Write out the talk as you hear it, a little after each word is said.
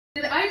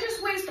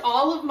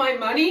all of my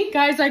money.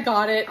 Guys, I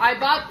got it. I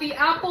bought the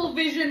Apple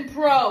Vision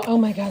Pro. Oh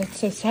my God, it's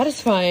so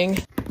satisfying.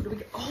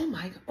 Oh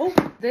my God.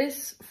 Oh,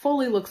 this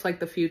fully looks like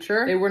the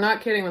future. They were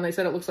not kidding when they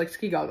said it looks like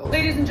ski goggles.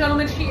 Ladies and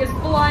gentlemen, she is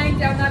flying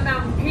down that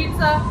mountain.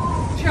 Pizza,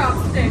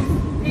 chopsticks.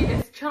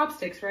 It's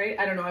chopsticks, right?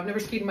 I don't know. I've never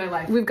skied in my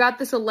life. We've got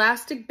this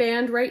elastic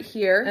band right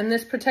here and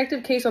this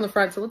protective case on the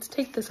front. So let's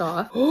take this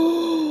off.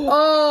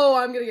 Oh,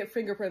 I'm gonna get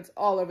fingerprints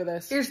all over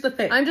this. Here's the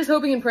thing. I'm just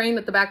hoping and praying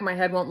that the back of my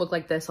head won't look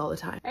like this all the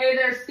time. Hey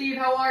there, Steve.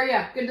 How are you?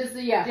 Good to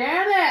see you.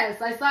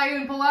 Janice, I saw you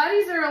in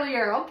Pilates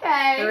earlier.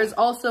 Okay. There is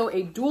also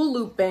a dual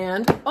loop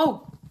band.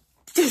 Oh.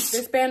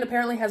 This band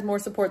apparently has more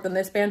support than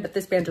this band, but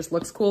this band just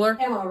looks cooler.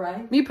 Am I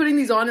right? Me putting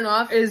these on and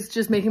off is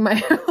just making my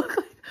hair look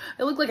like,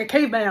 I look like a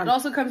caveman. It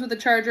also comes with a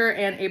charger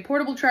and a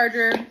portable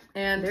charger,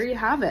 and there you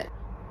have it.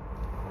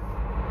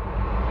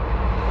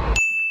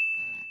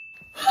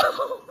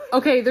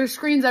 Okay, there's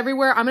screens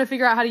everywhere. I'm gonna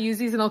figure out how to use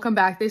these and I'll come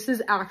back. This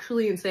is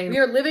actually insane. We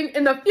are living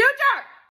in the future!